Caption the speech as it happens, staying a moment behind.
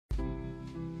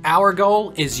Our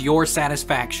goal is your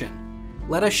satisfaction.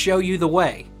 Let us show you the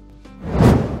way.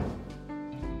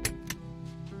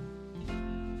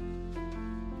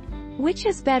 Which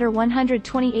is better,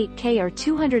 128K or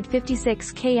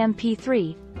 256K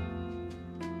MP3?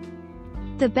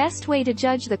 The best way to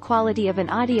judge the quality of an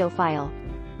audio file,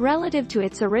 relative to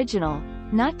its original,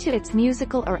 not to its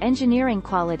musical or engineering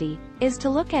quality, is to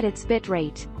look at its bit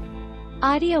rate.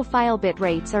 Audio file bit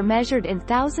rates are measured in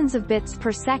thousands of bits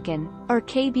per second, or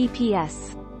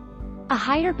kbps. A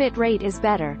higher bit rate is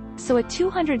better, so a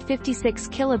 256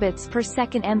 kilobits per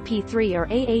second MP3 or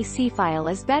AAC file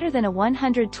is better than a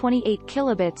 128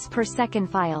 kilobits per second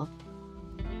file.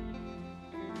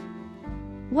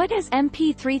 What is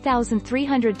MP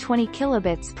 3320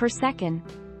 kilobits per second?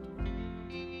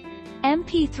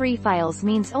 MP3 files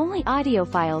means only audio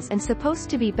files and supposed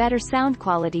to be better sound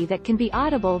quality that can be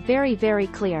audible very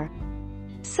clear.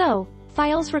 So,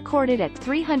 files recorded at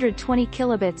 320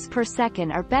 kilobits per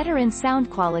second are better in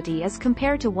sound quality as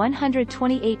compared to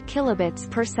 128 kilobits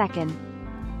per second.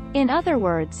 In other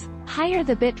words, higher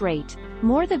the bit rate,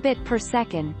 more the bit per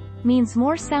second, means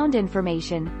more sound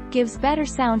information, gives better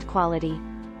sound quality.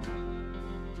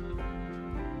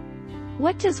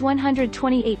 What does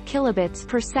 128 kilobits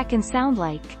per second sound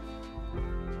like?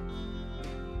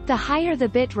 The higher the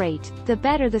bit rate, the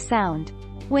better the sound.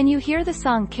 When you hear the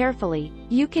song carefully,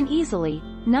 you can easily,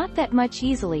 not that much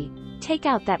easily, take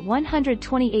out that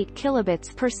 128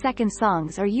 kilobits per second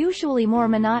songs are usually more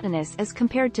monotonous as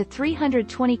compared to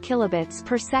 320 kilobits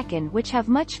per second, which have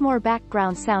much more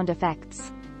background sound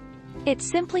effects. It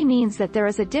simply means that there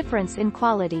is a difference in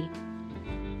quality.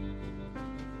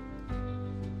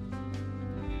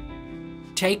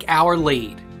 Take our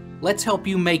lead. Let's help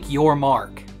you make your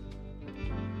mark.